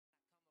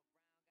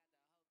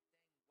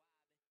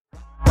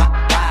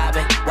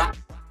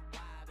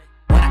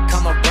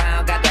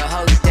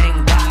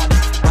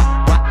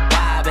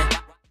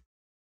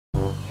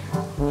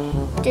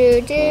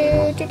Do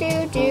do do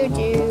do do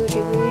do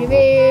do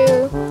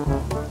do.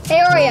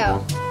 Hey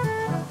Oreo.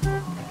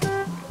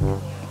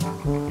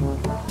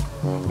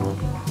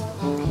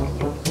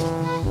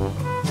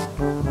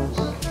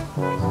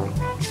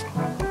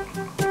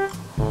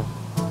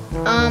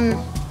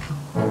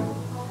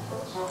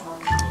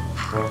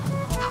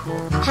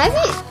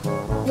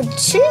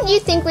 Shouldn't you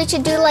think we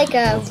should do like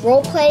a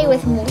role play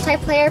with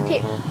multiplayer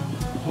people?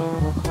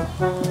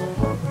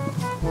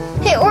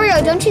 Hey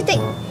Oreo, don't you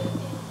think?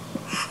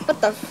 What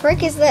the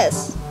frick is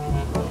this?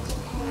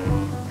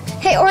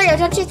 Hey Oreo,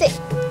 don't you think?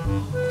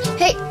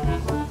 Hey.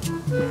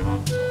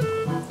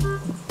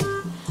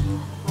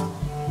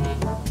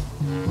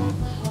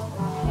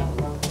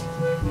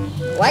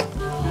 What?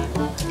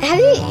 Have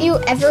you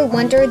ever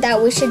wondered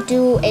that we should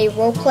do a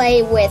role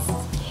play with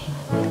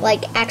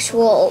like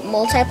actual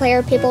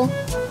multiplayer people?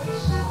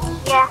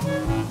 Yeah.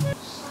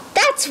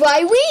 That's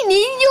why we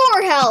need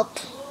your help.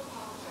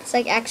 It's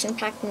like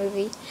action-packed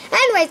movie.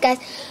 Anyways, guys,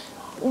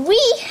 we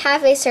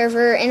have a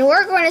server and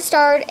we're going to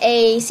start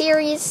a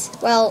series.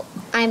 Well,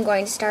 I'm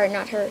going to start,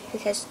 not her,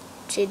 because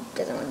she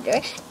doesn't want to do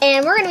it.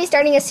 And we're going to be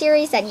starting a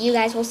series that you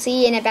guys will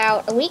see in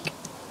about a week.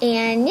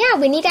 And yeah,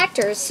 we need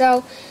actors.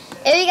 So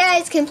if you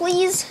guys can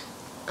please,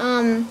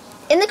 in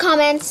the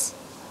comments,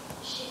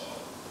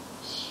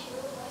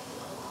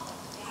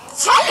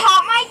 check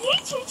out my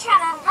YouTube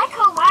channel,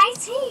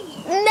 YT.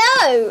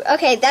 No!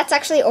 Okay, that's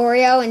actually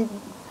Oreo and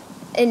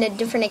in a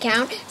different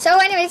account. So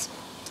anyways,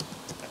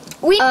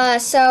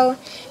 so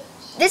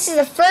this is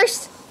the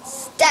first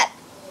step.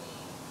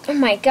 Oh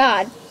my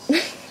god.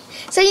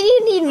 So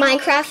you need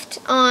Minecraft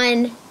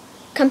on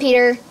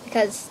computer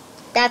because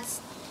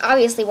that's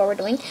obviously what we're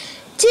doing.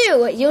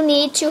 2, you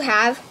need to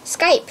have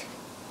Skype.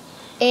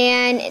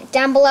 And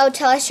down below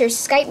tell us your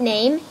Skype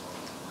name.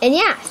 And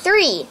yeah,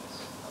 3.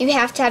 You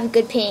have to have a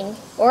good ping,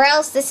 or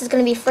else this is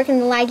going to be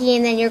freaking laggy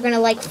and then you're going to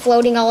like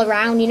floating all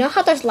around. You know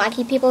how there's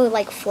laggy people who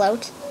like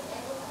float?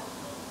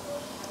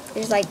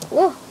 There's like,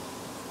 whoa,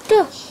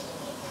 duh,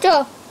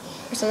 duh,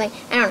 or something.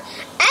 I don't know.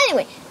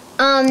 Anyway,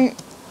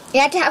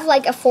 you have to have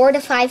like a 4 to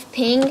 5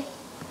 ping.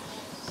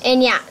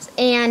 And yeah,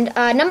 and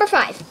number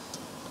 5.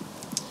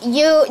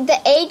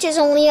 The age is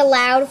only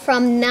allowed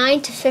from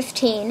 9 to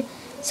 15.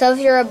 So if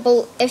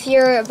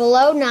you're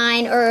below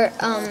 9 or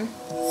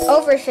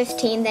over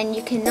 15, then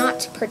you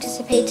cannot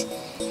participate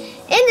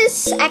in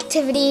this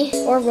activity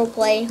or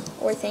roleplay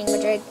or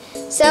thingamajig.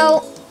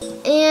 So,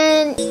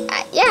 and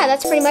yeah,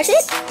 that's pretty much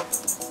it.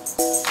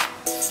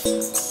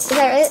 Is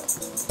that it?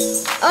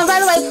 Oh, by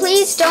the way,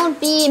 please don't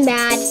be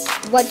mad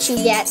what you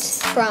get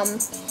from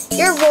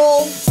your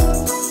role,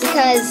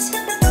 because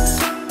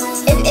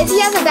if you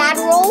have a bad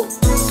role,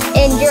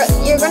 and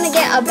you're gonna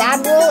get a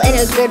bad role and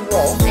a good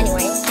role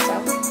anyway.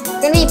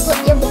 So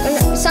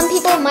some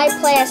people might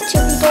play as 2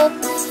 people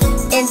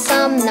and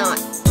some not.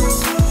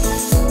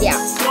 Yeah.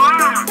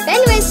 But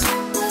anyways,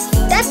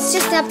 that's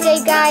just an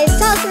update, guys.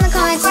 Tell us in the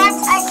comments.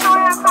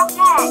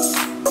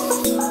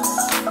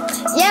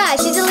 Yeah,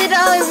 she deleted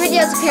all her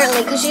videos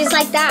apparently because she's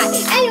like that.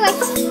 Anyway,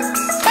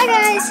 bye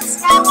guys.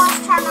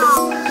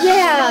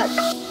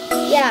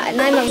 Yeah,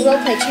 and I'm a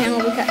roleplay channel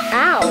because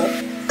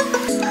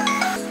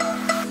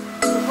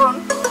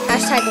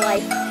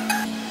 #life.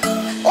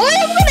 Oh,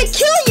 I'm gonna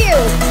kill you!